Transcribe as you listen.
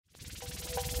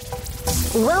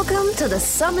Welcome to the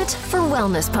Summit for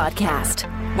Wellness podcast,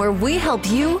 where we help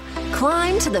you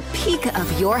climb to the peak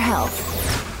of your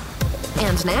health.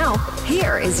 And now,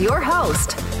 here is your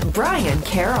host, Brian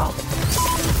Carroll.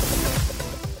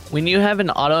 When you have an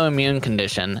autoimmune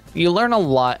condition, you learn a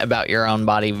lot about your own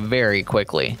body very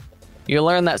quickly. You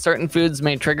learn that certain foods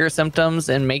may trigger symptoms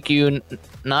and make you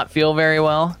not feel very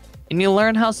well, and you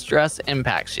learn how stress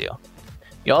impacts you.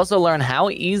 You also learn how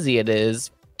easy it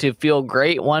is to feel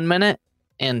great one minute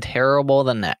and terrible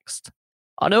the next.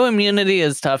 Autoimmunity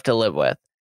is tough to live with,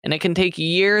 and it can take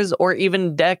years or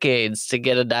even decades to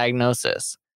get a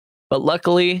diagnosis. But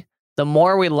luckily, the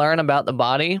more we learn about the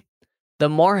body, the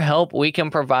more help we can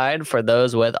provide for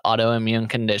those with autoimmune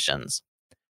conditions.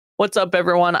 What's up,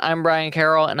 everyone? I'm Brian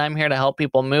Carroll, and I'm here to help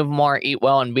people move more, eat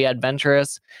well, and be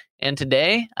adventurous. And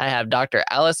today, I have Dr.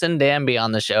 Allison Danby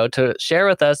on the show to share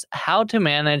with us how to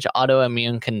manage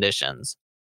autoimmune conditions.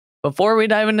 Before we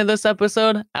dive into this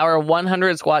episode, our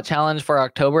 100 squat challenge for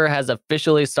October has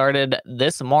officially started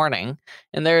this morning,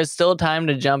 and there is still time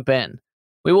to jump in.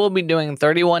 We will be doing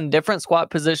 31 different squat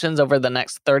positions over the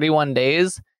next 31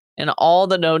 days, and all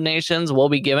the donations will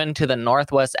be given to the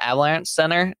Northwest Avalanche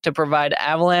Center to provide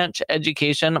avalanche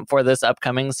education for this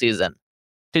upcoming season.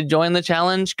 To join the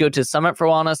challenge, go to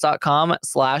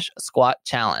summitforwellness.com/squat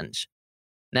challenge.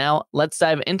 Now, let's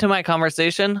dive into my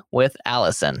conversation with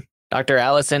Allison. Dr.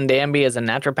 Allison Danby is a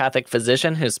naturopathic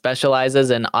physician who specializes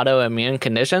in autoimmune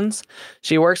conditions.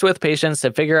 She works with patients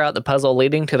to figure out the puzzle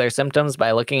leading to their symptoms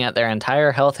by looking at their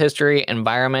entire health history,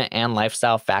 environment, and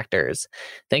lifestyle factors.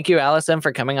 Thank you, Allison,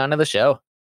 for coming onto the show.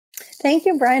 Thank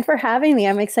you, Brian, for having me.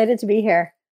 I'm excited to be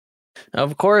here.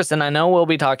 Of course, and I know we'll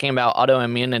be talking about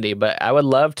autoimmunity, but I would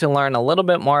love to learn a little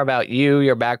bit more about you,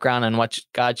 your background, and what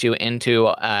got you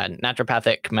into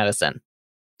naturopathic medicine.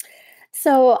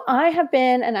 So I have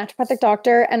been a naturopathic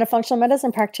doctor and a functional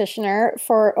medicine practitioner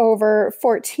for over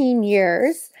 14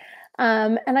 years.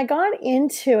 And I got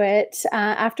into it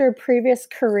after a previous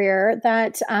career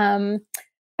that I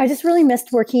just really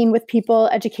missed working with people,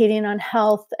 educating on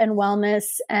health and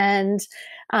wellness. And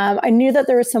I knew that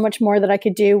there was so much more that I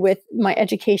could do with my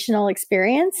educational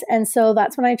experience. And so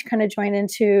that's when I kind of joined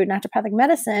into naturopathic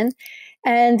medicine.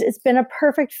 And it's been a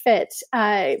perfect fit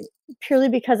purely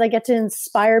because I get to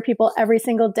inspire people every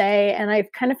single day. And I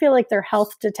kind of feel like they're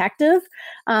health detective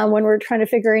when we're trying to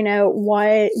figuring out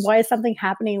why is something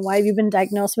happening? Why have you been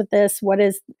diagnosed with this? What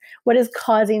is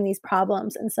causing these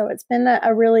problems? And so it's been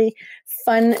a really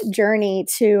fun journey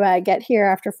to get here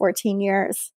after 14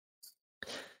 years.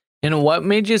 And what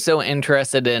made you so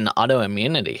interested in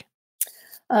autoimmunity?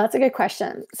 That's a good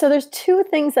question. So there's two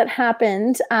things that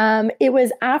happened. It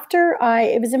was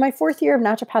in my fourth year of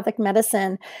naturopathic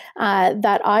medicine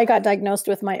that I got diagnosed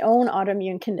with my own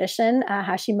autoimmune condition,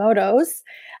 Hashimoto's,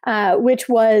 which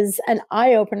was an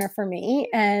eye-opener for me.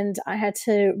 And I had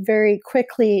to very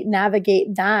quickly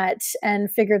navigate that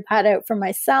and figure that out for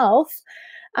myself.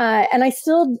 And I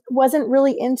still wasn't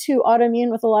really into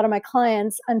autoimmune with a lot of my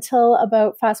clients until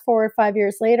about fast forward 5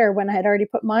 years later, when I had already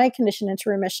put my condition into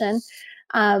remission.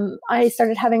 I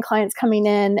started having clients coming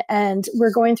in and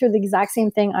we're going through the exact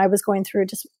same thing I was going through.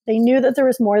 Just they knew that there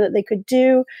was more that they could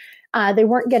do. They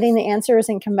weren't getting the answers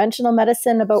in conventional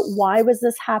medicine about why was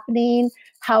this happening?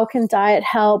 How can diet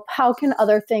help? How can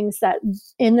other things that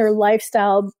in their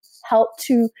lifestyle help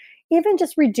to even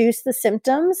just reduce the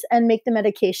symptoms and make the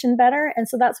medication better? And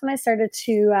so that's when I started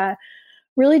to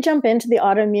really jump into the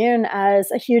autoimmune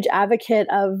as a huge advocate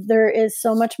of there is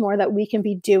so much more that we can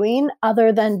be doing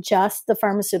other than just the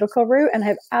pharmaceutical route. And I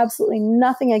have absolutely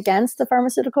nothing against the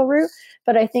pharmaceutical route,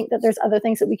 but I think that there's other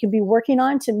things that we can be working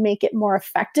on to make it more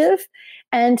effective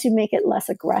and to make it less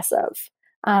aggressive.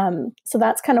 So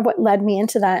that's kind of what led me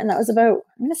into that. And that was about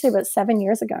 7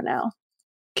 years ago now.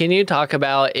 Can you talk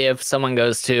about if someone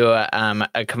goes to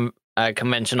a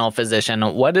conventional physician,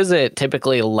 what is it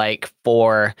typically like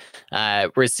for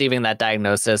receiving that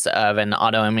diagnosis of an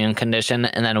autoimmune condition?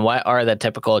 And then what are the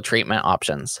typical treatment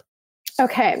options?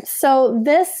 Okay, so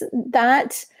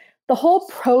the whole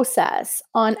process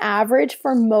on average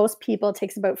for most people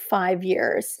takes about 5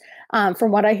 years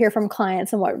from what I hear from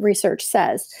clients and what research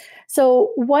says.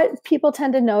 So what people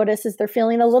tend to notice is they're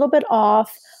feeling a little bit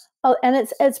off. And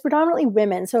it's predominantly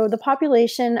women. So the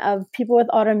population of people with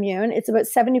autoimmune, it's about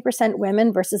 70%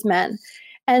 women versus men.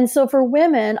 And so for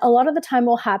women, a lot of the time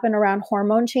will happen around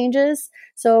hormone changes.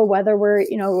 So whether we're,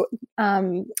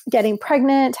 getting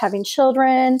pregnant, having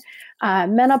children,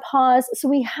 menopause. So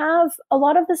we have a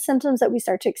lot of the symptoms that we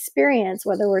start to experience,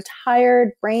 whether we're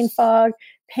tired, brain fog,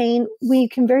 pain, we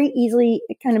can very easily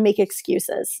kind of make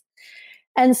excuses.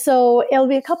 And so it'll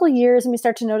be a couple of years and we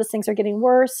start to notice things are getting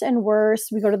worse and worse.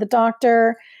 We go to the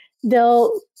doctor,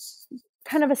 they'll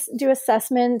kind of do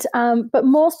assessment, but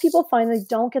most people find they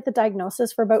don't get the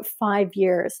diagnosis for about 5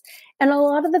 years. And a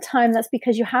lot of the time that's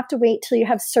because you have to wait till you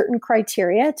have certain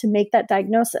criteria to make that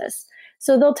diagnosis.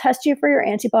 So they'll test you for your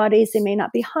antibodies. They may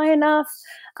not be high enough.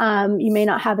 You may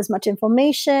not have as much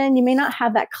inflammation. You may not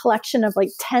have that collection of like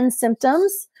 10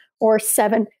 symptoms or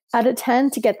 7 out of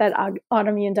 10 to get that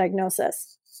autoimmune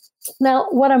diagnosis. Now,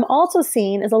 what I'm also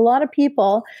seeing is a lot of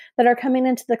people that are coming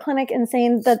into the clinic and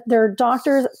saying that their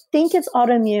doctors think it's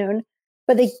autoimmune,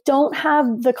 but they don't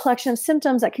have the collection of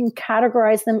symptoms that can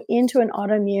categorize them into an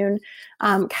autoimmune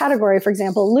category, for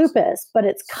example, lupus, but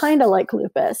it's kind of like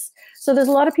lupus. So there's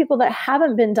a lot of people that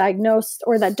haven't been diagnosed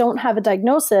or that don't have a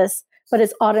diagnosis, but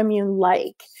it's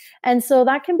autoimmune-like. And so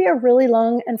that can be a really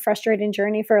long and frustrating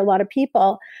journey for a lot of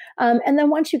people. And then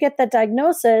once you get that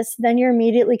diagnosis, then you're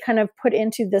immediately kind of put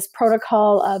into this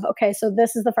protocol of, okay, so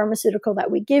this is the pharmaceutical that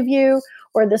we give you,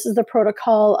 or this is the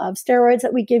protocol of steroids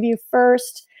that we give you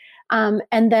first.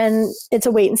 And then it's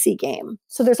a wait and see game.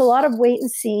 So there's a lot of wait and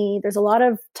see. There's a lot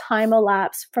of time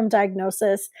elapsed from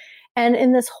diagnosis. And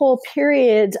in this whole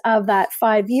period of that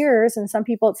 5 years, and some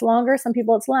people it's longer, some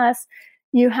people it's less,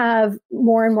 you have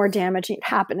more and more damage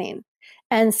happening.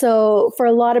 And so for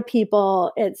a lot of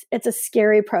people, it's a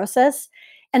scary process,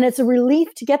 and it's a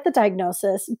relief to get the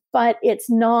diagnosis, but it's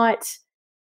not,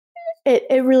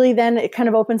 it really then it kind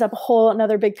of opens up a whole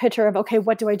another big picture of, okay,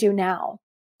 what do I do now?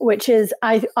 Which is,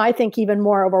 I think, even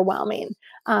more overwhelming,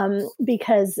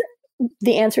 because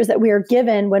the answers that we are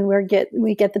given when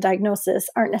we get the diagnosis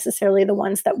aren't necessarily the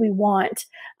ones that we want.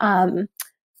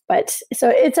 But so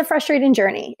it's a frustrating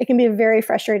journey. It can be a very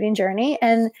frustrating journey.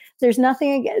 And there's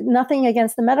nothing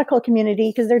against the medical community,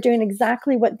 because they're doing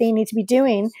exactly what they need to be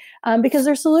doing, because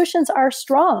their solutions are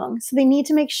strong. So they need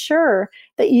to make sure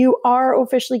that you are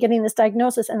officially getting this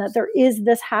diagnosis and that there is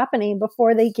this happening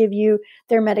before they give you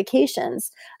their medications.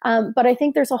 But I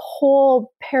think there's a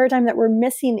whole paradigm that we're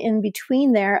missing in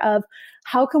between there of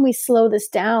how can we slow this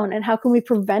down and how can we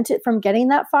prevent it from getting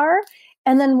that far?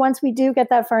 And then once we do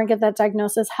get that far and get that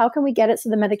diagnosis, how can we get it so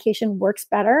the medication works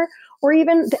better? Or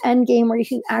even the end game where you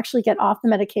can actually get off the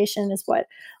medication is what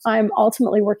I'm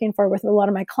ultimately working for with a lot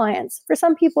of my clients. For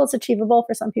some people, it's achievable.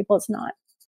 For some people, it's not.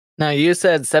 Now, you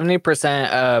said 70%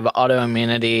 of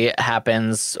autoimmunity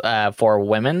happens for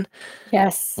women.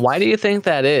 Yes. Why do you think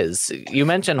that is? You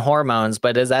mentioned hormones,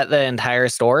 but is that the entire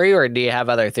story, or do you have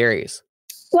other theories?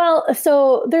 Well,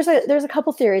 so there's a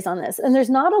couple theories on this, and there's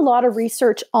not a lot of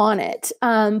research on it.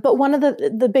 But one of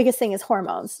the biggest thing is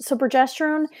hormones. So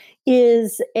progesterone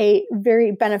is a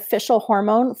very beneficial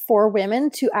hormone for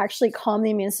women to actually calm the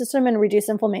immune system and reduce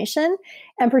inflammation.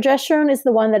 And progesterone is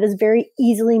the one that is very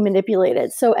easily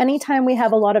manipulated. So anytime we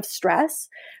have a lot of stress,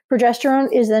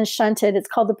 progesterone is then shunted. It's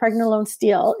called the pregnenolone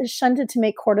steal. It's shunted to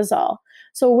make cortisol.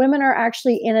 So women are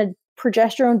actually in a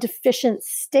progesterone deficient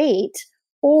state,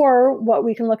 or what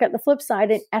we can look at the flip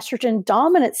side, an estrogen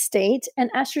dominant state.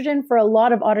 And estrogen for a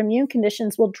lot of autoimmune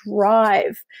conditions will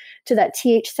drive to that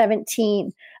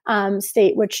Th17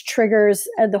 state, which triggers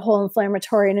the whole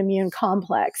inflammatory and immune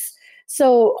complex.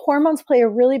 So hormones play a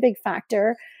really big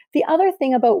factor. The other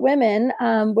thing about women,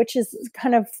 which is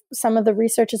kind of some of the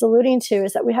research is alluding to,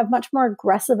 is that we have much more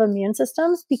aggressive immune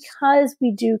systems because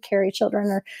we do carry children,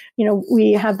 or,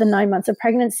 we have the 9 months of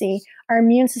pregnancy. Our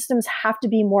immune systems have to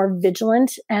be more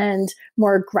vigilant and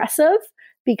more aggressive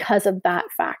because of that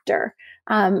factor.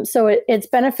 So it's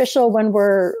beneficial when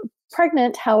we're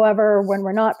pregnant. However, when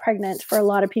we're not pregnant, for a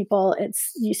lot of people,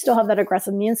 you still have that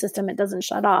aggressive immune system. It doesn't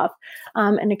shut off,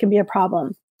 and it can be a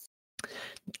problem.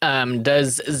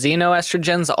 Does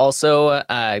xenoestrogens also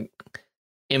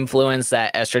influence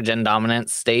that estrogen dominant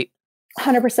state?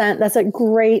 100%. That's a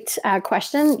great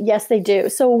question. Yes, they do.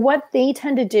 So what they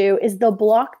tend to do is they'll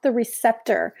block the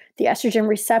receptor, the estrogen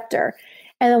receptor.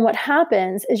 And then what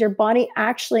happens is your body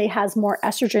actually has more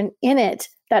estrogen in it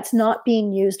that's not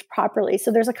being used properly.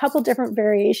 So there's a couple different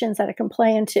variations that it can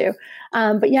play into.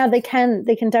 But yeah, they can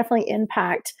definitely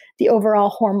impact the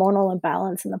overall hormonal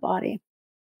imbalance in the body.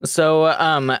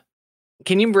 So,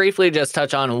 can you briefly just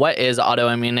touch on what is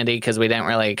autoimmunity? Because we didn't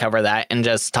really cover that, and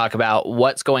just talk about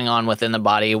what's going on within the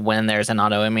body when there's an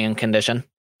autoimmune condition.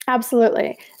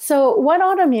 Absolutely. So what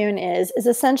autoimmune is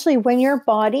essentially when your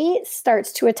body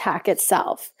starts to attack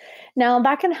itself. Now,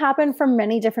 that can happen for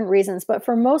many different reasons, but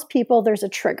for most people, there's a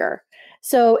trigger.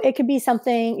 So it could be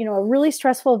something, a really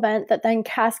stressful event that then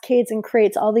cascades and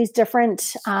creates all these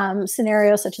different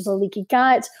scenarios, such as a leaky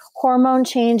gut, hormone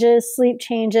changes, sleep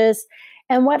changes.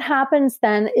 And what happens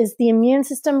then is the immune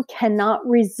system cannot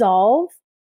resolve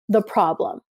the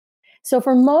problem. So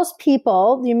for most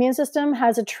people, the immune system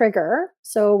has a trigger.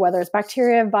 So whether it's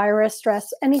bacteria, virus,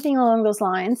 stress, anything along those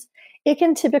lines, it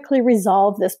can typically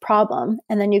resolve this problem.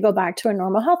 And then you go back to a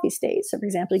normal healthy state. So for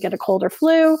example, you get a cold or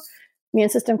flu, immune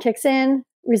system kicks in,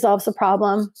 resolves the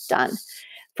problem, done.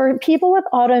 For people with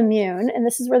autoimmune, and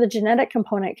this is where the genetic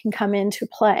component can come into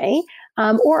play,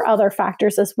 or other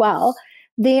factors as well,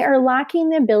 they are lacking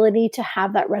the ability to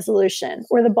have that resolution,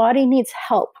 or the body needs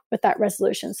help with that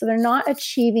resolution. So they're not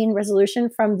achieving resolution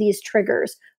from these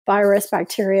triggers, virus,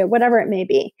 bacteria, whatever it may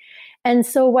be. And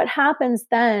so what happens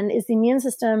then is the immune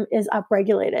system is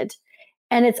upregulated,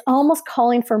 and it's almost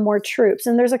calling for more troops.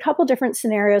 And there's a couple different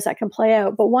scenarios that can play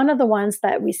out, but one of the ones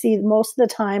that we see most of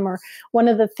the time, or one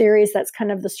of the theories that's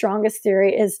kind of the strongest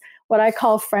theory, is what I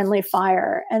call friendly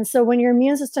fire. And so when your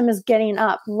immune system is getting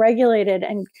up, regulated,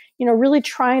 and really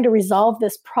trying to resolve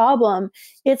this problem,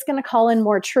 it's going to call in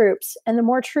more troops. And the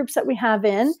more troops that we have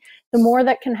in, the more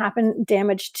that can happen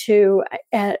damage to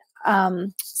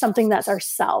something that's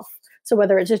ourself. So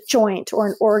whether it's a joint or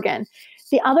an organ.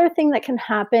 The other thing that can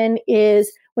happen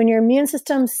is when your immune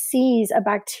system sees a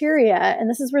bacteria, and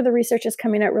this is where the research is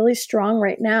coming out really strong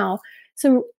right now.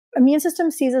 So immune system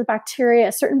sees a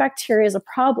certain bacteria as a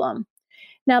problem.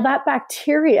 Now that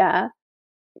bacteria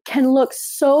can look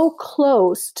so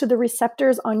close to the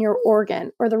receptors on your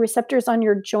organ or the receptors on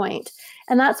your joint.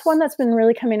 And that's one that's been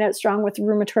really coming out strong with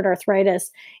rheumatoid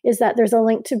arthritis, is that there's a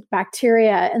link to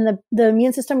bacteria, and the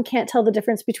immune system can't tell the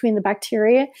difference between the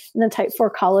bacteria and the type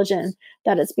 4 collagen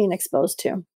that it's being exposed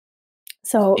to.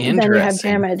 So then you have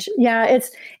damage. Yeah,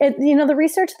 the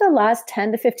research of the last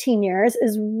 10 to 15 years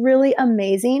is really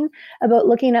amazing about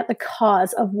looking at the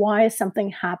cause of why is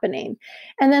something happening.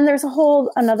 And then there's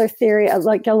another theory of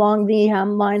along the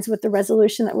lines with the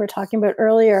resolution that we were talking about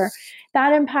earlier,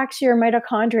 that impacts your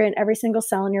mitochondria in every single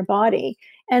cell in your body.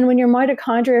 And when your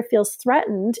mitochondria feels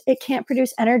threatened, it can't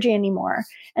produce energy anymore.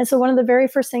 And so one of the very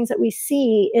first things that we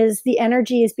see is the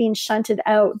energy is being shunted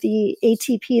out. The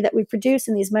ATP that we produce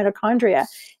in these mitochondria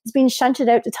is being shunted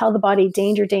out to tell the body,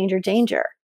 danger, danger, danger.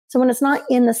 So when it's not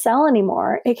in the cell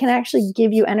anymore, it can actually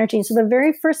give you energy. And so the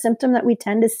very first symptom that we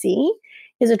tend to see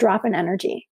is a drop in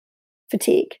energy,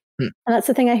 fatigue. And that's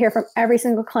the thing I hear from every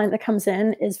single client that comes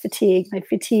in is fatigue.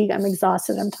 I'm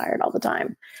exhausted, I'm tired all the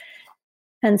time.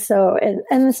 And so, and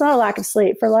it's not a lack of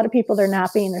sleep. For a lot of people, they're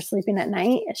napping, they're sleeping at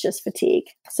night. It's just fatigue.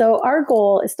 So our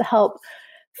goal is to help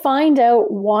find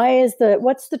out what's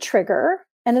the trigger.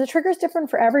 And the trigger is different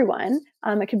for everyone.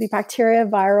 It could be bacteria,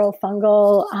 viral,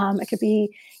 fungal. It could be,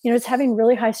 it's having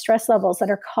really high stress levels that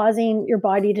are causing your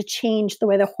body to change the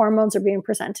way the hormones are being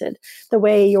presented, the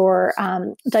way your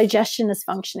digestion is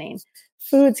functioning.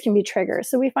 Foods can be triggers.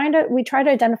 So we try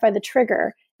to identify the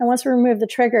trigger. And once we remove the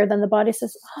trigger, then the body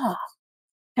says,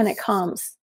 and it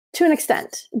calms to an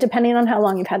extent, depending on how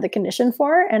long you've had the condition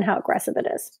for and how aggressive it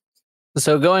is.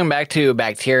 So going back to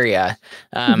bacteria,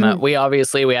 we have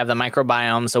the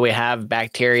microbiome, so we have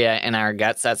bacteria in our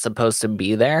guts that's supposed to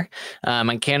be there.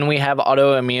 And can we have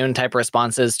autoimmune type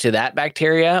responses to that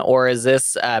bacteria, or is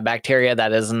this bacteria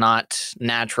that is not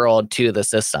natural to the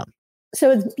system?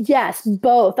 So yes,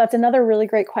 both. That's another really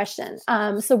great question.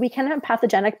 So we can have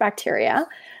pathogenic bacteria,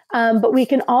 but we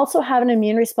can also have an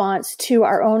immune response to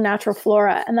our own natural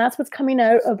flora. And that's what's coming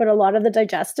out about a lot of the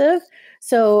digestive.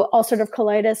 So ulcerative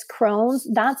colitis, Crohn's,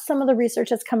 that's some of the research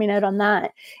that's coming out on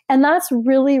that. And that's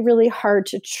really, really hard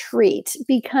to treat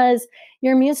because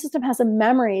your immune system has a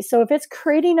memory. So if it's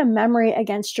creating a memory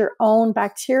against your own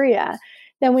bacteria,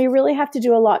 then we really have to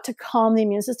do a lot to calm the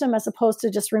immune system as opposed to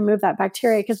just remove that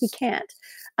bacteria, because we can't.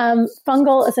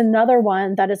 Fungal is another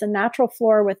one that is a natural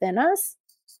flora within us.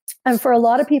 And for a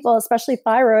lot of people, especially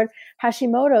thyroid,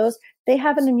 Hashimoto's, they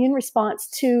have an immune response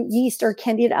to yeast or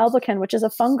Candida albicans, which is a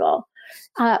fungal.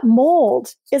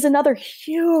 Mold is another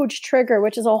huge trigger,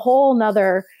 which is a whole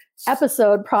nother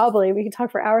episode. Probably we can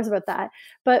talk for hours about that,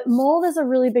 but mold is a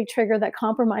really big trigger that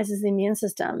compromises the immune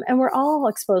system, and we're all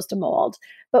exposed to mold,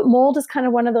 but mold is kind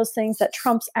of one of those things that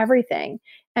trumps everything.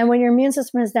 And when your immune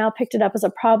system has now picked it up as a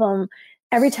problem,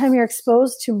 every time you're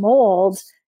exposed to mold,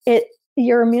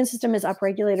 your immune system is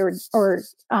upregulated or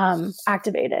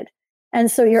activated. And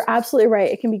so you're absolutely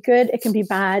right. It can be good, it can be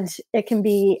bad, it can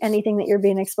be anything that you're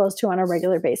being exposed to on a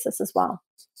regular basis as well.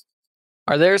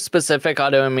 Are there specific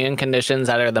autoimmune conditions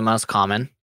that are the most common?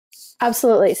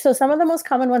 Absolutely. So some of the most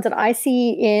common ones that I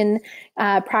see in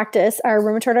practice are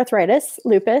rheumatoid arthritis,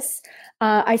 lupus.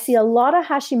 I see a lot of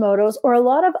Hashimoto's or a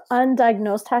lot of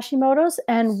undiagnosed Hashimoto's.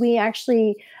 And we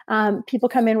actually, people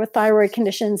come in with thyroid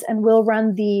conditions and we'll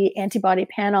run the antibody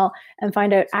panel and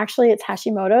find out actually it's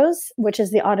Hashimoto's, which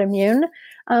is the autoimmune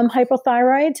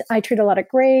hypothyroid. I treat a lot of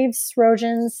Graves',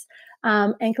 Sjögren's,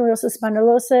 ankylosing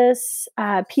spondylosis,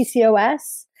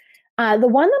 PCOS. The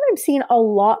one that I'm seeing a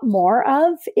lot more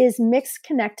of is mixed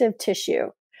connective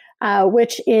tissue,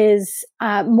 which is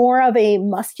more of a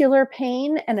muscular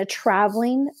pain and a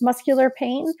traveling muscular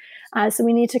pain. So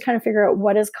we need to kind of figure out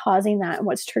what is causing that and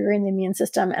what's triggering the immune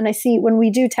system. And I see when we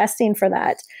do testing for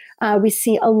that, we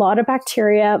see a lot of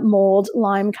bacteria, mold,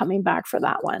 Lyme coming back for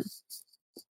that one.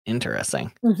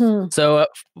 Interesting. So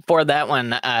for that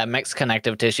one, mixed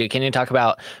connective tissue, can you talk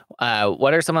about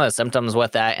what are some of the symptoms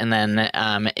with that? And then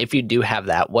if you do have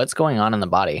that, what's going on in the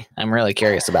body? I'm really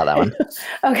curious about that one.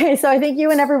 Okay, so I think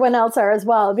you and everyone else are as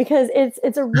well, because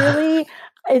it's a really,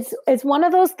 it's one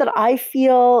of those that I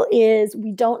feel is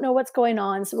we don't know what's going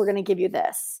on, so we're going to give you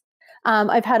this.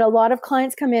 I've had a lot of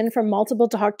clients come in from multiple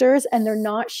doctors and they're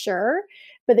not sure,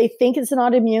 but they think it's an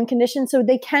autoimmune condition. So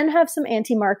they can have some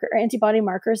antibody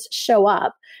markers show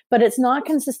up, but it's not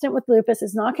consistent with lupus.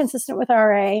 It's not consistent with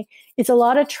RA. It's a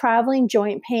lot of traveling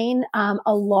joint pain,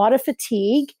 a lot of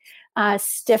fatigue,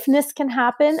 stiffness can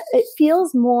happen. It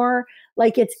feels more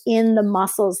like it's in the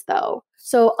muscles though.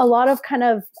 So a lot of kind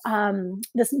of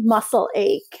this muscle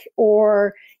ache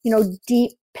or,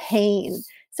 deep pain.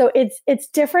 So it's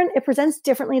different. It presents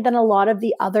differently than a lot of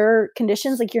the other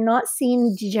conditions. Like you're not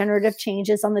seeing degenerative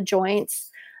changes on the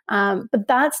joints. But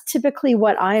that's typically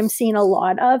what I'm seeing a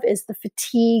lot of is the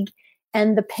fatigue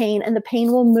and the pain. And the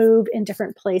pain will move in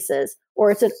different places,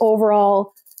 or it's an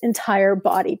overall entire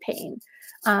body pain.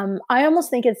 I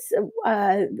almost think it's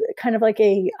kind of like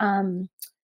a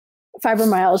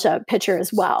fibromyalgia picture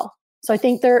as well. So I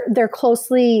think they're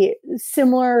closely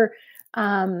similar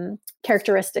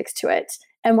characteristics to it.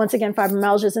 And once again,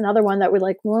 fibromyalgia is another one that we're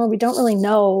like, well, we don't really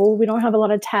know. We don't have a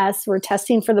lot of tests. We're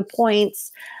testing for the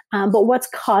points, but what's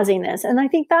causing this? And I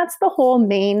think that's the whole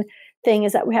main thing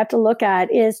is that we have to look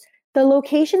at is the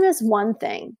location is one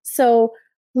thing. So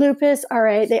lupus,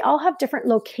 RA, they all have different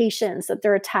locations that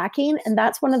they're attacking. And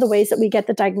that's one of the ways that we get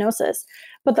the diagnosis.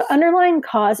 But the underlying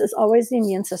cause is always the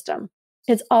immune system.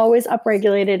 It's always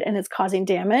upregulated and it's causing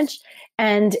damage.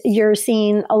 And you're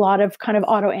seeing a lot of kind of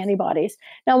autoantibodies.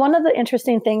 Now, one of the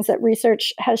interesting things that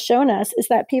research has shown us is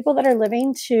that people that are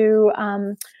living to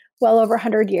well over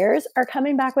 100 years are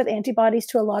coming back with antibodies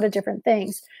to a lot of different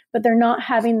things, but they're not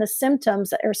having the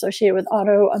symptoms that are associated with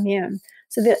autoimmune.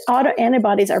 So the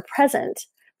autoantibodies are present,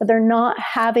 but they're not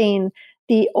having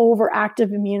the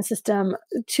overactive immune system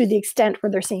to the extent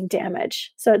where they're seeing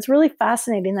damage. So it's really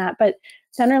fascinating that, but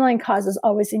the underlying cause is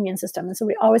always the immune system. And so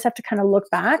we always have to kind of look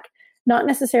back, not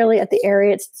necessarily at the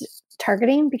area it's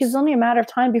targeting, because it's only a matter of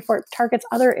time before it targets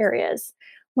other areas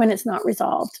when it's not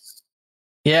resolved.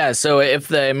 Yeah. So if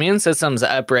the immune system's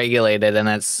upregulated and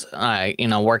it's,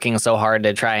 working so hard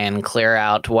to try and clear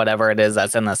out whatever it is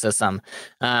that's in the system,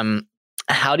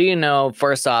 how do you know,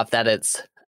 first off, that it's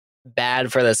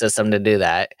bad for the system to do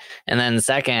that? And then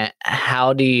second,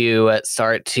 how do you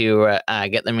start to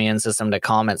get the immune system to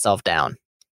calm itself down?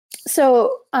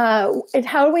 So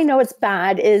how do we know it's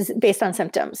bad is based on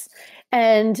symptoms.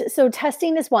 And so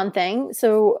testing is one thing.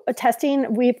 So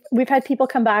testing, we've had people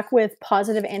come back with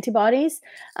positive antibodies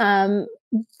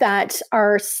that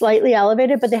are slightly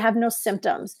elevated, but they have no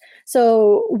symptoms.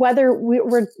 So whether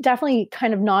we're definitely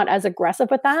kind of not as aggressive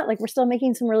with that, like we're still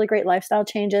making some really great lifestyle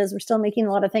changes. We're still making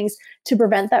a lot of things to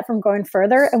prevent that from going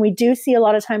further. And we do see a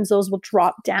lot of times those will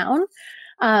drop down.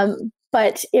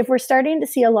 But if we're starting to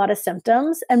see a lot of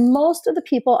symptoms, and most of the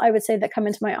people I would say that come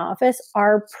into my office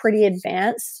are pretty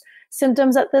advanced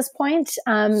symptoms at this point,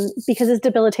 because it's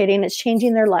debilitating, it's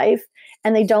changing their life,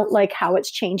 and they don't like how it's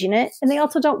changing it. And they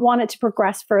also don't want it to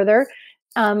progress further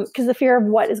because the fear of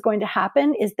what is going to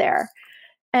happen is there.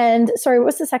 And sorry,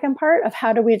 what's the second part of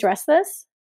how do we address this?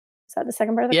 Is that the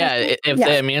second part of the question? If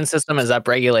the immune system is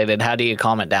upregulated, how do you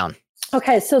calm it down?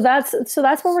 Okay, so that's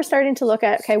when we're starting to look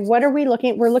at, okay, what are we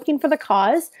looking? We're looking for the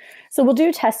cause. So we'll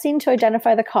do testing to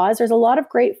identify the cause. There's a lot of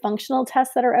great functional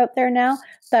tests that are out there now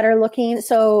that are looking.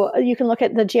 So you can look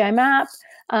at the GI map,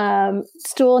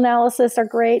 stool analysis are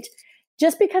great.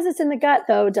 Just because it's in the gut,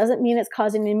 though, doesn't mean it's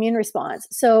causing an immune response.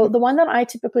 So the one that I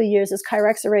typically use is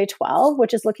Chirex Array 12,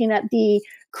 which is looking at the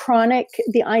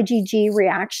IgG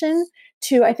reaction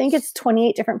to, I think it's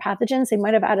 28 different pathogens. They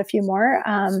might have added a few more,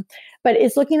 but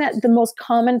it's looking at the most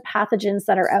common pathogens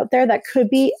that are out there that could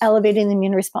be elevating the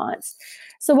immune response.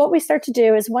 So what we start to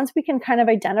do is once we can kind of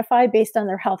identify based on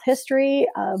their health history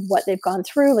of what they've gone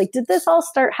through, like, did this all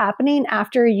start happening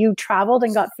after you traveled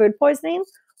and got food poisoning?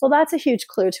 Well, that's a huge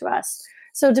clue to us.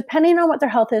 So depending on what their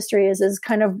health history is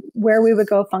kind of where we would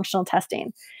go functional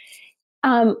testing.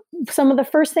 Some of the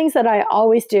first things that I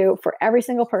always do for every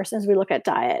single person is we look at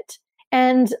diet.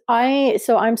 And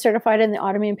I'm certified in the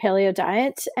autoimmune paleo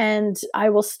diet, and I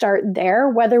will start there.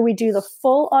 Whether we do the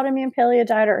full autoimmune paleo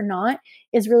diet or not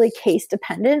is really case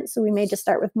dependent. So we may just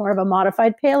start with more of a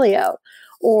modified paleo,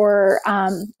 or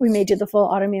we may do the full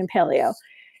autoimmune paleo.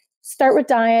 Start with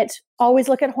diet, always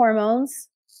look at hormones.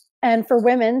 And for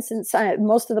women, since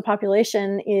most of the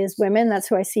population is women, that's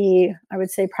who I see, I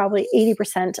would say probably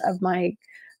 80% of my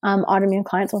autoimmune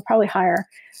clients, well, probably higher,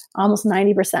 almost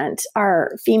 90%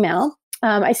 are female.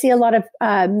 I see a lot of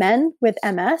men with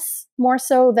MS more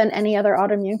so than any other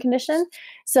autoimmune condition.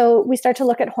 So we start to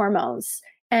look at hormones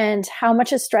and how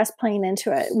much is stress playing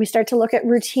into it. We start to look at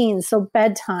routines. So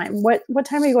bedtime, what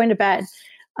time are you going to bed?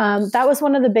 That was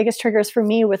one of the biggest triggers for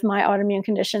me with my autoimmune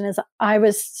condition is I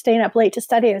was staying up late to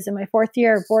study. I was in my 4th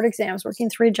year of board exams, working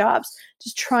 3 jobs,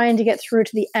 just trying to get through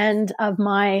to the end of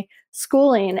my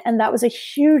schooling. And that was a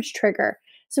huge trigger.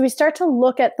 So we start to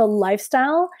look at the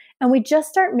lifestyle and we just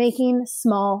start making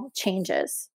small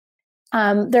changes.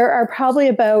 There are probably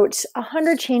about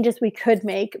 100 changes we could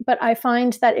make, but I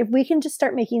find that if we can just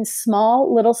start making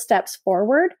small little steps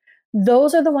forward,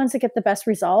 those are the ones that get the best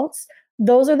results.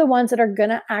 Those are the ones that are going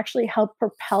to actually help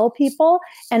propel people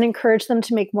and encourage them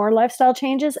to make more lifestyle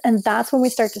changes. And that's when we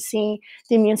start to see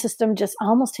the immune system just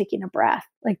almost taking a breath.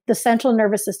 Like the central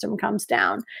nervous system comes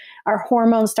down, our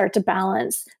hormones start to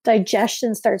balance,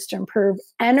 digestion starts to improve,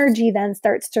 energy then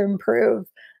starts to improve,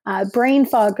 brain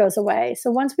fog goes away.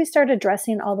 So once we start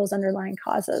addressing all those underlying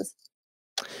causes.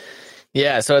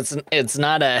 Yeah, so it's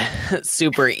not a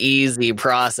super easy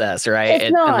process, right?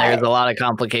 It's not. And there's a lot of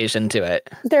complication to it.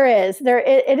 There is.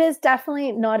 It is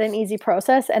definitely not an easy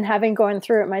process. And having gone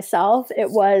through it myself,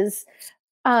 it was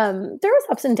there was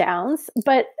ups and downs.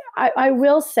 But I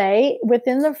will say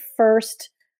within the first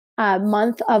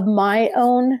month of my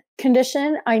own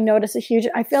condition, I noticed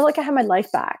I feel like I had my life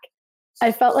back.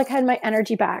 I felt like I had my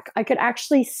energy back. I could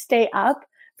actually stay up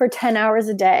for 10 hours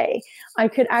a day. I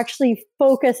could actually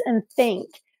focus and think.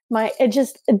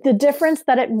 The difference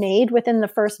that it made within the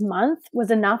first month was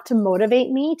enough to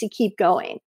motivate me to keep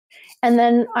going. And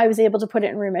then I was able to put it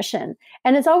in remission.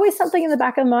 And it's always something in the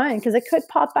back of my mind because it could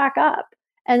pop back up.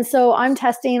 And so I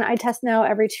test now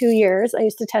every 2 years. I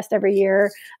used to test every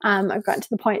year. I've gotten to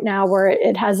the point now where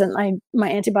it hasn't, my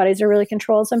antibodies are really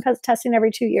controlled. So I'm testing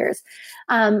every 2 years.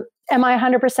 Am I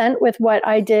 100% with what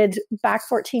I did back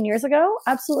 14 years ago?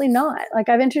 Absolutely not. Like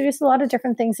I've introduced a lot of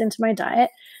different things into my diet,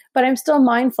 but I'm still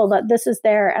mindful that this is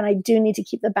there and I do need to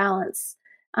keep the balance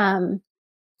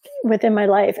within my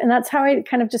life. And that's how I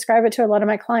kind of describe it to a lot of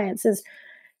my clients is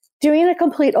doing a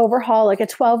complete overhaul, like a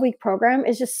 12-week program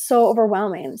is just so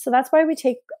overwhelming. So that's why we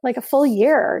take like a full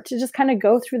year to just kind of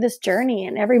go through this journey.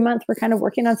 And every month we're kind of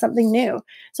working on something new.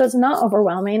 So it's not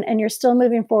overwhelming and you're still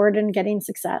moving forward and getting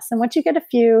success. And once you get a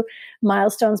few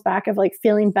milestones back of like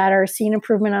feeling better, seeing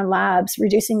improvement on labs,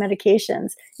 reducing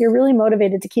medications, you're really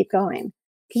motivated to keep going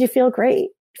because you feel great.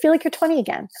 You feel like you're 20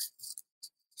 again.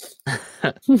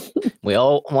 We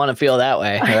all want to feel that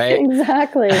way, right?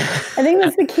 Exactly. I think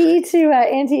that's the key to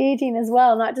anti-aging as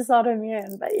well, not just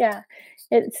autoimmune. But yeah,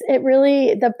 it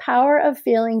really, the power of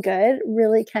feeling good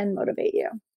really can motivate you.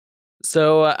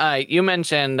 So you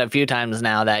mentioned a few times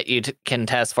now that you can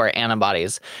test for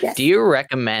antibodies. Yes. Do you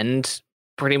recommend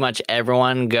pretty much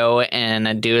everyone go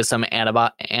and do some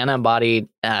antibody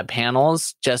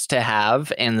panels just to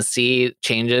have and see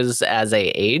changes as they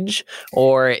age?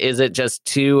 Or is it just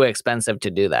too expensive to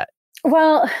do that?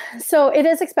 Well, so it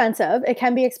is expensive. It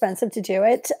can be expensive to do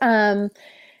it. I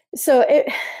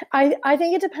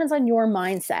think it depends on your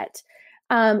mindset.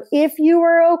 If you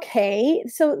are okay,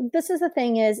 so this is the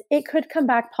thing is it could come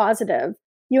back positive.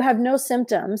 You have no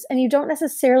symptoms and you don't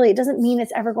necessarily, it doesn't mean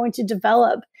it's ever going to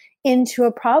develop into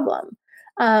a problem.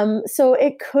 So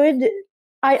it could,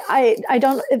 I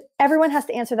don't, everyone has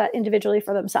to answer that individually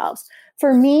for themselves.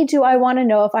 For me, do I want to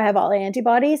know if I have all the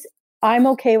antibodies? I'm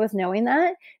okay with knowing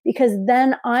that because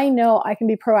then I know I can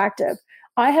be proactive.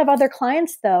 I have other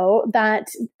clients though that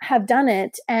have done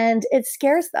it and it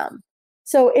scares them.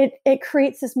 So it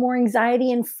creates this more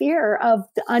anxiety and fear of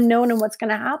the unknown and what's going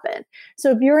to happen. So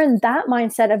if you're in that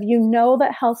mindset of, you know,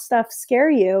 that health stuff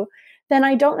scare you, then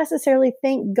I don't necessarily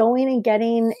think going and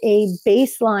getting a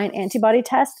baseline antibody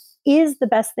test is the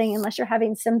best thing unless you're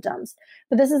having symptoms.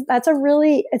 But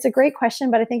it's a great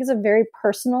question, but I think it's a very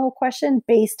personal question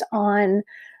based on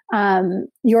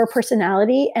your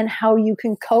personality and how you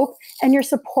can cope and your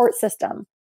support system.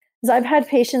 Because I've had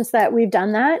patients that we've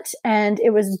done that and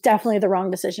it was definitely the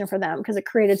wrong decision for them because it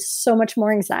created so much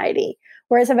more anxiety.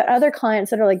 Whereas I've had other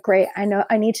clients that are like, great,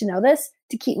 I need to know this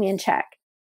to keep me in check.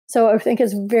 So I think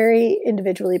it's very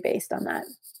individually based on that.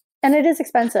 And it is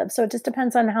expensive. So it just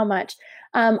depends on how much.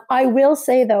 I will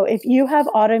say though, if you have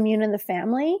autoimmune in the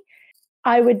family,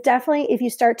 I would definitely, if you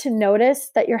start to notice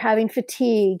that you're having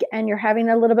fatigue and you're having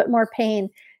a little bit more pain,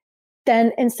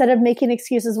 then instead of making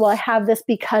excuses, well, I have this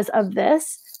because of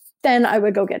this, then I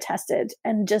would go get tested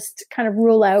and just kind of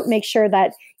rule out, make sure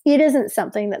that it isn't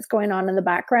something that's going on in the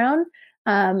background,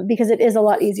 because it is a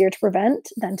lot easier to prevent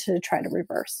than to try to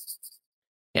reverse.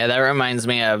 Yeah, that reminds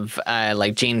me of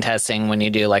like gene testing when you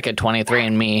do like a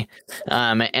 23andMe,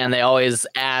 and they always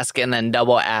ask and then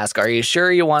double ask, are you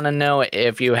sure you want to know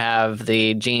if you have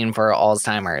the gene for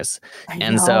Alzheimer's?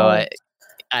 And so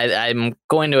I'm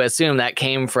going to assume that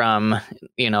came from,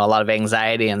 a lot of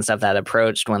anxiety and stuff that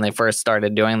approached when they first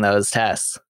started doing those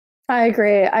tests. I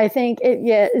agree. I think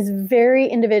it is very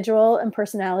individual and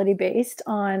personality based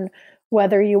on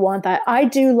whether you want that. I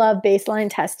do love baseline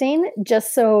testing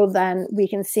just so then we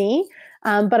can see.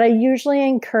 But I usually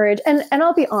encourage, and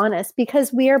I'll be honest,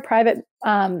 because we are private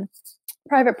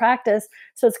practice,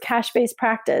 so it's cash-based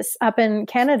practice up in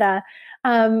Canada.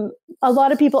 A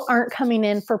lot of people aren't coming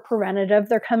in for preventative.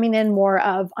 They're coming in more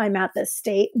of, I'm at this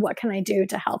state, what can I do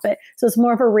to help it? So it's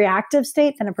more of a reactive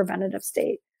state than a preventative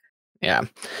state. Yeah.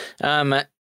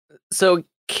 So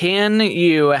can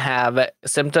you have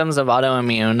symptoms of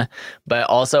autoimmune, but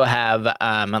also have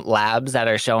labs that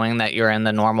are showing that you're in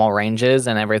the normal ranges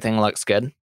and everything looks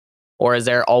good? Or is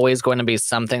there always going to be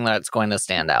something that's going to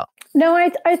stand out? No,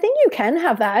 I think you can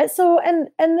have that. So, and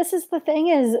this is the thing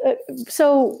is,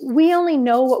 so we only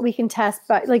know what we can test,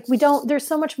 but like there's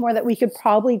so much more that we could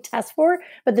probably test for,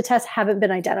 but the tests haven't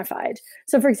been identified.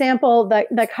 So for example,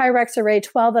 the Chirex Array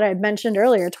 12 that I mentioned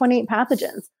earlier, 28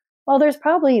 pathogens. Well, there's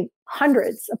probably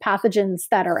hundreds of pathogens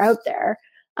that are out there,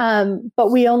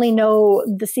 but we only know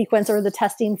the sequence or the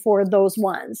testing for those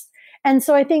ones. And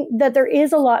so I think that there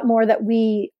is a lot more that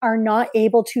we are not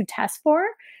able to test for.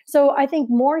 So I think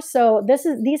more so,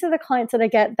 these are the clients that I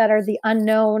get that are the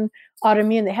unknown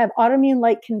autoimmune. They have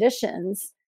autoimmune-like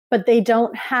conditions, but they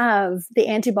don't have the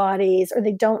antibodies or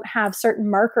they don't have certain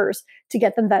markers to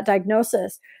get them that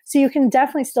diagnosis. So you can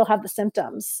definitely still have the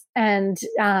symptoms and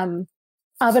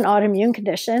of an autoimmune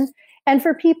condition. And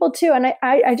for people too, and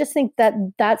I just think that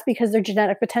that's because their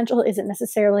genetic potential isn't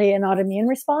necessarily an autoimmune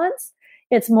response.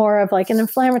 It's more of like an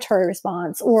inflammatory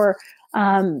response or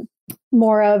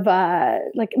more of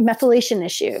like methylation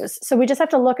issues. So we just have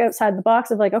to look outside the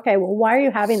box of like, okay, well, why are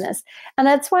you having this? And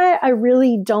that's why I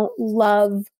really don't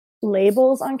love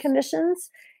labels on conditions.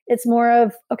 It's more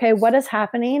of, okay, what is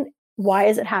happening? Why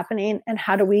is it happening? And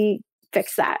how do we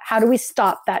fix that? How do we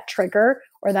stop that trigger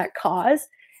or that cause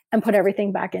and put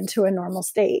everything back into a normal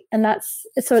state? And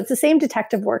so it's the same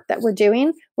detective work that we're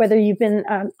doing, whether you've been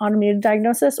on autoimmune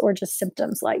diagnosis or just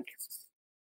symptoms like.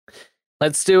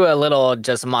 Let's do a little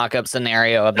just mock-up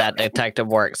scenario of that detective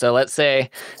work. So let's say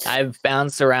I've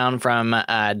bounced around from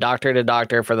doctor to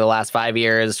doctor for the last 5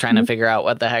 years trying to figure out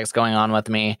what the heck's going on with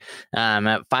me.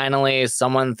 Finally,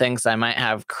 someone thinks I might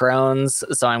have Crohn's,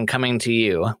 so I'm coming to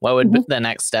you. What would the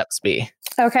next steps be?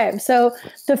 Okay, so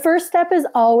the first step is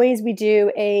always we do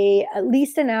at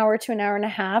least an hour to an hour and a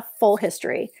half full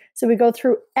history. So we go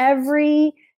through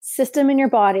every system in your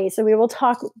body. So we will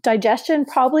talk digestion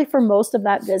probably for most of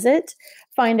that visit,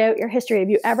 find out your history. Have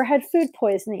you ever had food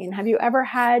poisoning? Have you ever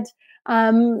had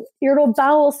irritable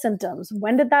bowel symptoms?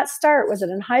 When did that start? Was it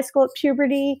in high school at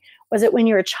puberty? Was it when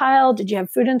you were a child? Did you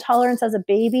have food intolerance as a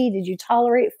baby? Did you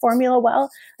tolerate formula well?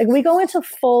 Like we go into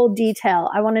full detail.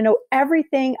 I want to know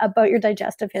everything about your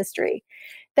digestive history.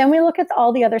 Then we look at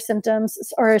all the other symptoms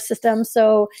or systems.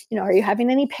 So, are you having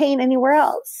any pain anywhere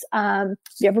else? Have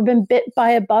you ever been bit by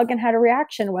a bug and had a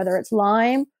reaction, whether it's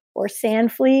Lyme or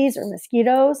sand fleas or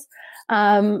mosquitoes?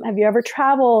 Have you ever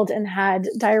traveled and had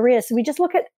diarrhea? So we just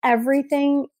look at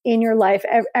everything in your life,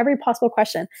 every possible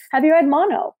question. Have you had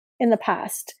mono in the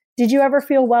past? Did you ever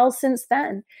feel well since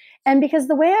then? And because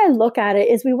the way I look at it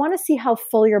is we want to see how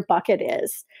full your bucket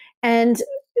is. And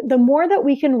the more that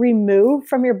we can remove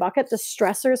from your bucket, the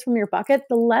stressors from your bucket,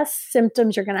 the less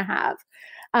symptoms you're going to have.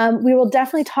 We will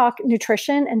definitely talk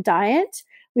nutrition and diet.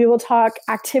 We will talk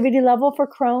activity level for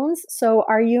Crohn's. So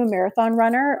are you a marathon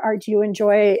runner? Or do you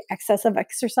enjoy excessive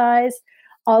exercise?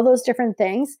 All those different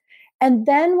things. And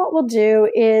then what we'll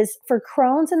do is for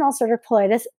Crohn's and ulcerative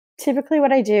colitis, typically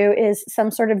what I do is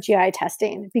some sort of GI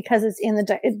testing because it's in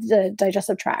the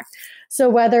digestive tract. So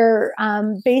whether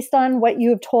based on what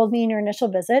you have told me in your initial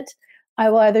visit,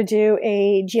 I will either do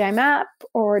a GI map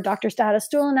or doctor's data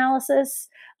stool analysis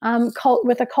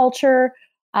with a culture.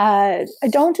 I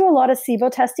don't do a lot of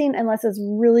SIBO testing unless it's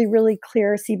really, really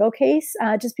clear SIBO case,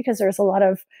 just because there's a lot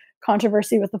of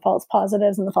controversy with the false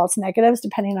positives and the false negatives,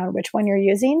 depending on which one you're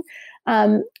using.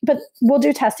 But we'll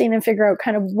do testing and figure out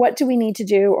kind of what do we need to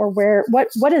do, or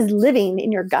what is living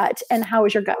in your gut, and how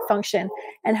is your gut function,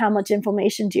 and how much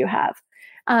inflammation do you have.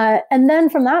 And then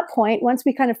from that point, once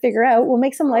we kind of figure out, we'll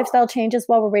make some lifestyle changes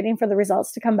while we're waiting for the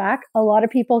results to come back. A lot of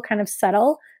people kind of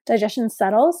settle, digestion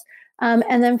settles.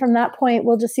 And then from that point,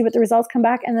 we'll just see what the results come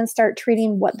back and then start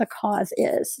treating what the cause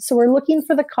is. So we're looking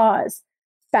for the cause,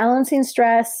 balancing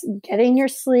stress, getting your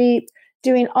sleep,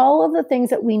 doing all of the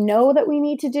things that we know that we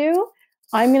need to do.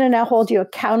 I'm going to now hold you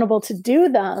accountable to do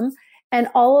them. And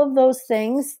all of those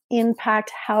things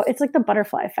impact how it's like the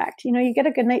butterfly effect. You get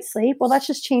a good night's sleep. Well, that's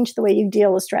just changed the way you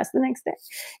deal with stress the next day.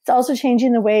 It's also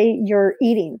changing the way you're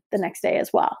eating the next day as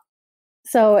well.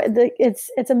 So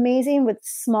it's amazing what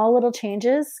small little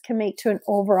changes can make to an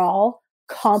overall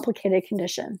complicated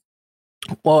condition.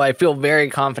 Well, I feel very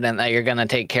confident that you're going to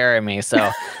take care of me.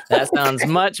 So that sounds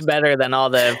much better than all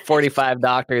the 45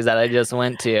 doctors that I just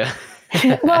went to.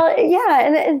 Well,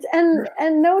 yeah,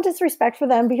 and no disrespect for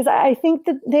them, because I think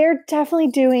that they're definitely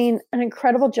doing an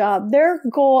incredible job. Their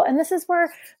goal, and this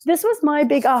was my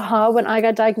big aha when I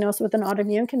got diagnosed with an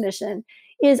autoimmune condition,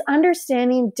 is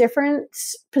understanding different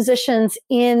positions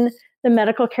in the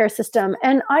medical care system.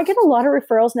 And I get a lot of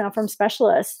referrals now from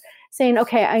specialists saying,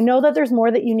 okay, I know that there's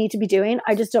more that you need to be doing.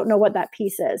 I just don't know what that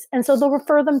piece is. And so they'll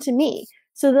refer them to me.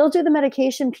 So they'll do the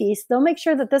medication piece. They'll make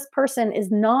sure that this person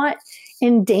is not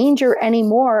in danger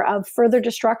anymore of further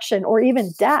destruction or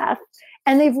even death.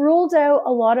 And they've ruled out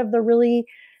a lot of the really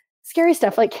scary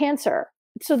stuff like cancer.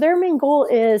 So their main goal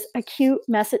is acute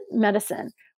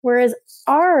medicine. Whereas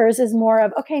ours is more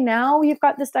of, okay, now you've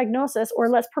got this diagnosis, or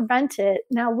let's prevent it.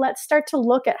 Now let's start to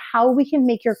look at how we can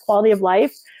make your quality of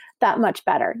life that much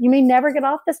better. You may never get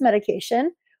off this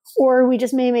medication, or we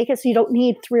just may make it so you don't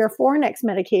need 3 or 4 next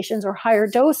medications or higher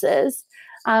doses.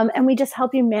 And we just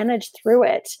help you manage through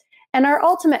it. And our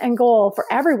ultimate end goal for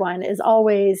everyone is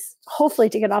always, hopefully,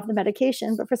 to get off the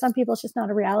medication. But for some people, it's just not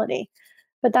a reality.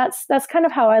 But that's kind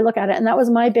of how I look at it. And that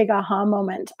was my big aha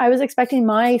moment. I was expecting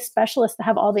my specialist to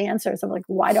have all the answers. I'm like,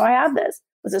 why do I have this?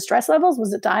 Was it stress levels?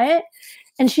 Was it diet?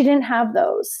 And she didn't have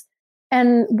those.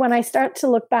 And when I start to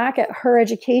look back at her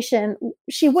education,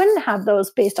 she wouldn't have those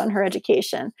based on her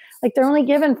education. Like, they're only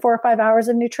given 4 or 5 hours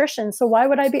of nutrition. So why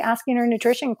would I be asking her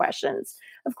nutrition questions?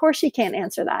 Of course, she can't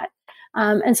answer that.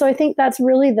 And so I think that's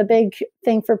really the big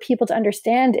thing for people to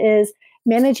understand is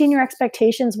managing your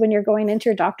expectations when you're going into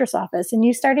your doctor's office and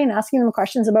you starting asking them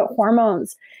questions about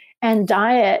hormones and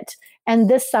diet and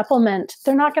this supplement.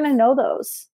 They're not going to know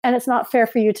those. And it's not fair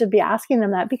for you to be asking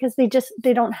them that, because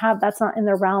they don't have, that's not in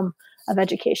their realm of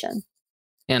education.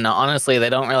 And honestly, they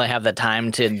don't really have the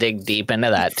time to dig deep into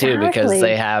that too, because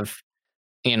they have,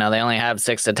 they only have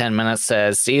 6 to 10 minutes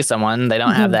to see someone. They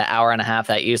don't have that hour and a half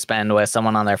that you spend with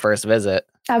someone on their first visit.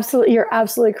 Absolutely. You're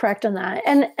absolutely correct on that.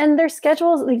 And their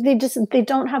schedules, like they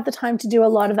don't have the time to do a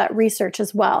lot of that research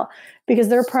as well, because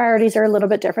their priorities are a little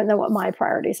bit different than what my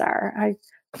priorities are.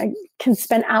 I can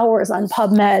spend hours on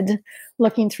PubMed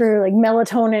looking through like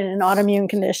melatonin and autoimmune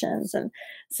conditions. And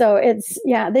so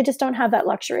they just don't have that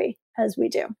luxury as we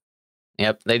do.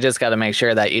 Yep. They just got to make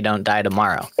sure that you don't die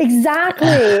tomorrow.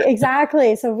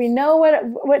 Exactly. So if we know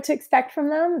what to expect from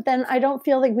them, then I don't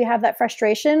feel like we have that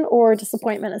frustration or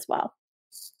disappointment as well.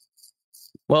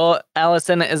 Well,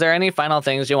 Allison, is there any final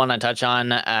things you want to touch on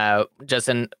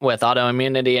with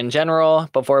autoimmunity in general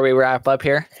before we wrap up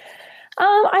here?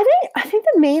 I think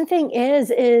the main thing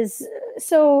is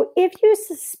so if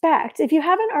you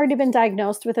haven't already been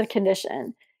diagnosed with a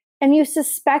condition and you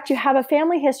suspect you have a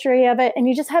family history of it and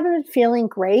you just haven't been feeling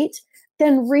great,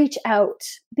 then reach out,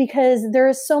 because there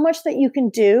is so much that you can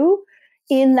do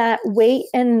in that wait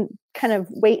and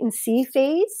see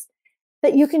phase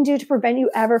that you can do to prevent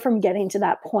you ever from getting to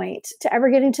that point, to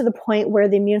ever getting to the point where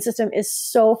the immune system is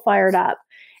so fired up.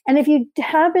 And if you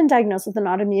have been diagnosed with an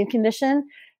autoimmune condition,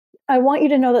 I want you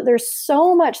to know that there's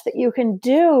so much that you can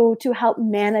do to help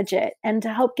manage it and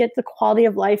to help get the quality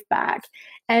of life back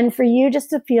and for you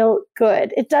just to feel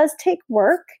good. It does take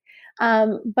work,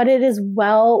 but it is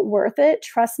well worth it.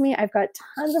 Trust me, I've got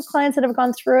tons of clients that have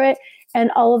gone through it, and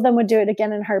all of them would do it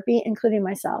again in a heartbeat, including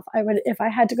myself. If I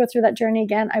had to go through that journey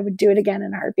again, I would do it again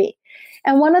in a heartbeat.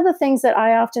 And one of the things that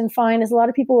I often find is a lot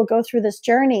of people will go through this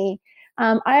journey.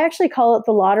 I actually call it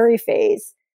the lottery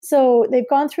phase. So they've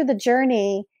gone through the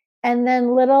journey, and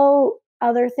then little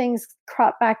other things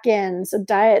crop back in. So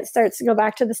diet starts to go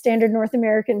back to the standard North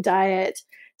American diet.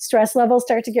 Stress levels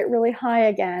start to get really high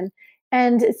again.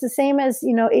 And it's the same as,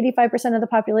 85% of the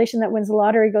population that wins the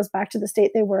lottery goes back to the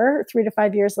state they were 3 to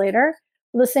 5 years later.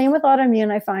 Well, the same with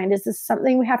autoimmune, I find, is this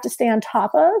something we have to stay on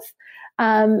top of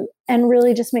and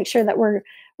really just make sure that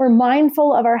we're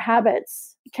mindful of our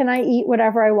habits. Can I eat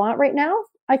whatever I want right now?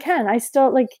 I can. I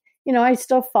still I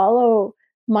still follow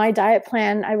my diet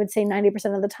plan, I would say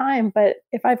 90% of the time. But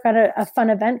if I've got a fun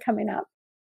event coming up,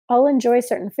 I'll enjoy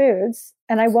certain foods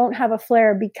and I won't have a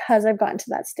flare because I've gotten to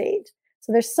that state.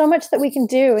 So there's so much that we can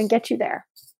do and get you there.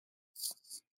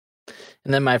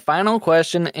 And then my final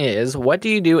question is, what do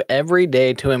you do every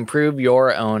day to improve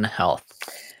your own health?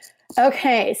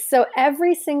 Okay, so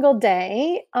every single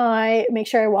day, I make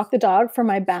sure I walk the dog for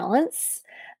my balance.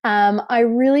 I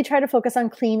really try to focus on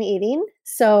clean eating.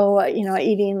 So,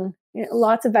 eating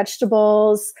lots of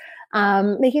vegetables,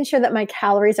 making sure that my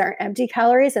calories are empty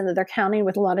calories and that they're counting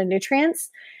with a lot of nutrients.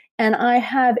 And I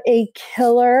have a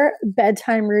killer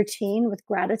bedtime routine with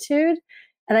gratitude.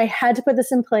 And I had to put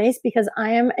this in place because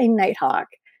I am a nighthawk.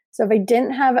 So if I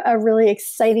didn't have a really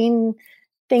exciting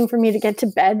thing for me to get to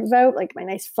bed about, like my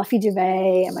nice fluffy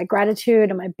duvet and my gratitude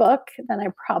and my book, then I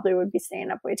probably would be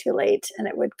staying up way too late and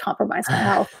it would compromise my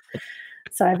health.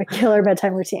 So I have a killer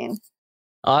bedtime routine.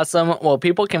 Awesome. Well,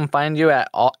 people can find you at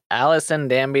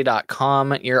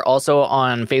AlisonDanby.com. You're also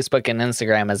on Facebook and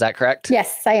Instagram. Is that correct?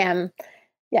 Yes, I am.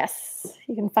 Yes,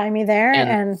 you can find me there.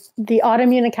 And the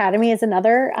Autoimmune Academy is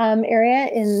another area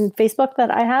in Facebook that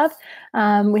I have.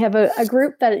 We have a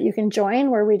group that you can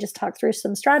join where we just talk through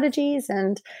some strategies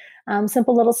and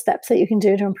simple little steps that you can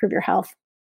do to improve your health.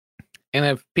 And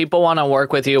if people want to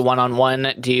work with you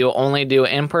one-on-one, do you only do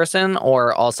in person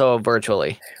or also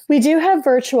virtually? We do have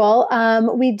virtual.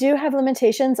 We do have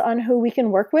limitations on who we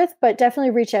can work with, but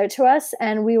definitely reach out to us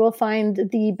and we will find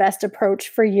the best approach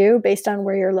for you based on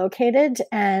where you're located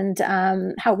and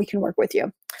how we can work with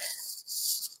you.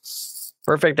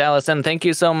 Perfect, Alison. Thank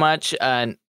you so much.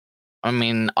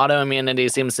 Autoimmunity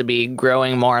seems to be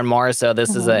growing more and more, so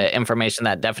this is information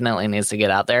that definitely needs to get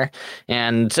out there.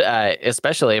 And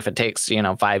especially if it takes,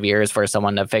 5 years for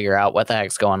someone to figure out what the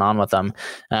heck's going on with them.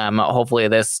 Hopefully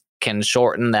this can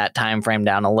shorten that time frame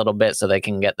down a little bit so they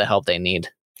can get the help they need.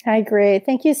 I agree.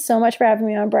 Thank you so much for having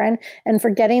me on, Brian, and for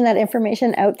getting that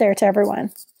information out there to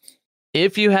everyone.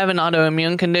 If you have an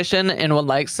autoimmune condition and would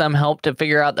like some help to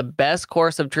figure out the best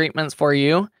course of treatments for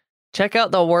you, check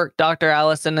out the work Dr.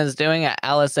 Alison is doing at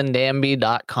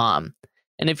AlisonDanby.com.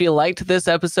 And if you liked this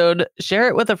episode, share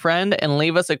it with a friend and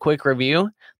leave us a quick review.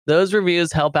 Those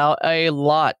reviews help out a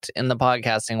lot in the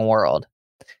podcasting world.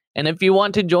 And if you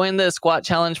want to join the Squat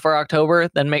Challenge for October,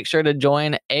 then make sure to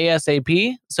join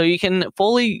ASAP so you can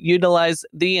fully utilize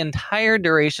the entire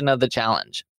duration of the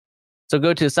challenge. So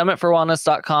go to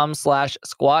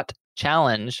summitforwellness.com/squat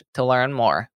challenge to learn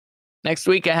more. Next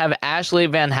week, I have Ashley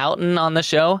Van Houten on the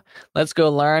show. Let's go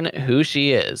learn who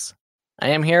she is. I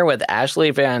am here with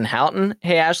Ashley Van Houten.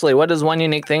 Hey, Ashley, what is one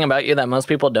unique thing about you that most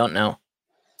people don't know?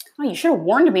 Oh, you should have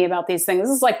warned me about these things.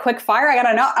 This is like quick fire. I got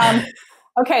to know.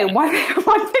 Okay, one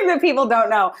thing that people don't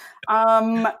know.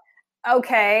 I'm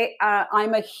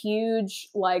a huge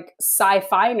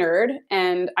sci-fi nerd,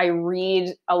 and I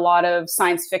read a lot of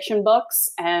science fiction books,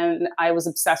 and I was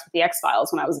obsessed with the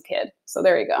X-Files when I was a kid. So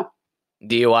there you go.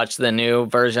 Do you watch the new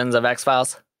versions of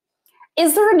X-Files?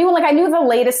 Is there a new one? I knew the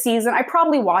latest season. I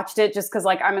probably watched it just because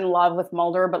I'm in love with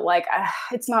Mulder, but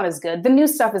it's not as good. The new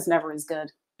stuff is never as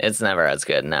good. It's never as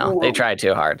good, no. They try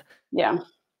too hard. Yeah.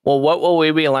 Well, what will we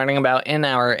be learning about in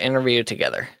our interview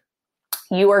together?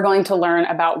 You are going to learn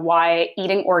about why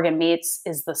eating organ meats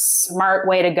is the smart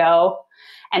way to go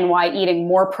and why eating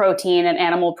more protein and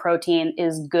animal protein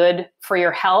is good for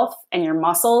your health and your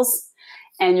muscles.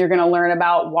 And you're going to learn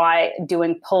about why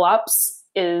doing pull-ups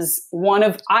is one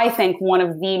of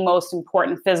the most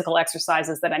important physical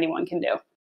exercises that anyone can do.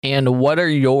 And what are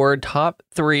your top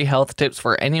 3 health tips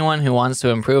for anyone who wants to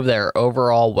improve their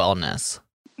overall wellness?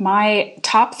 My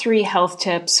top 3 health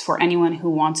tips for anyone who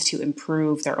wants to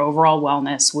improve their overall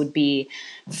wellness would be,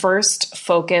 first,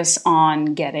 focus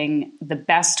on getting the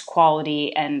best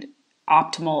quality and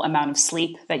optimal amount of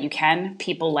sleep that you can.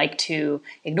 People like to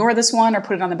ignore this one or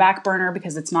put it on the back burner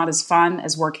because it's not as fun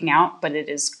as working out, but it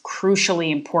is crucially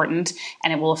important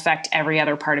and it will affect every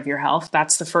other part of your health.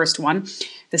 That's the first one.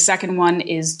 The second one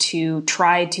is to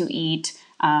try to eat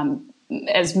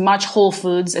as much whole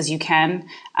foods as you can,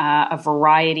 a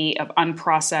variety of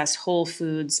unprocessed whole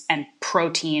foods and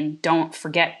protein. Don't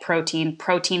forget protein.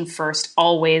 Protein first,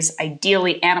 always,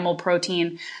 ideally animal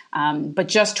protein, but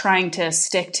just trying to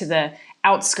stick to the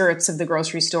outskirts of the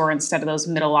grocery store instead of those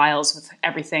middle aisles with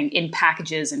everything in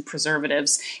packages and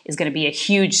preservatives is going to be a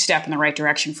huge step in the right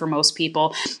direction for most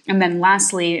people. And then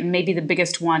lastly, and maybe the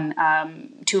biggest one,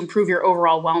 to improve your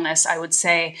overall wellness, I would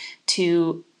say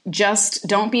to just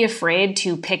don't be afraid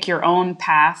to pick your own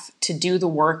path, to do the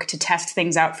work, to test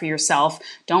things out for yourself.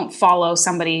 Don't follow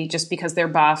somebody just because they're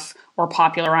buff or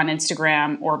popular on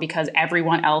Instagram or because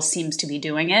everyone else seems to be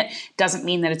doing it. Doesn't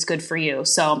mean that it's good for you.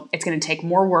 So it's going to take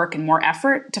more work and more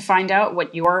effort to find out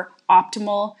what your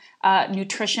optimal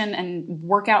nutrition and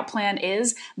workout plan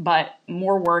is, but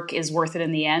more work is worth it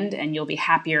in the end, and you'll be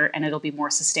happier and it'll be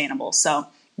more sustainable. So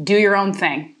do your own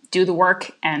thing, do the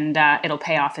work, and it'll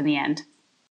pay off in the end.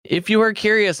 If you are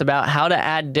curious about how to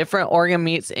add different organ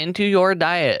meats into your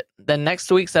diet, then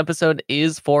next week's episode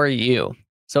is for you.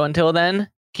 So until then,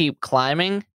 keep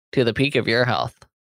climbing to the peak of your health.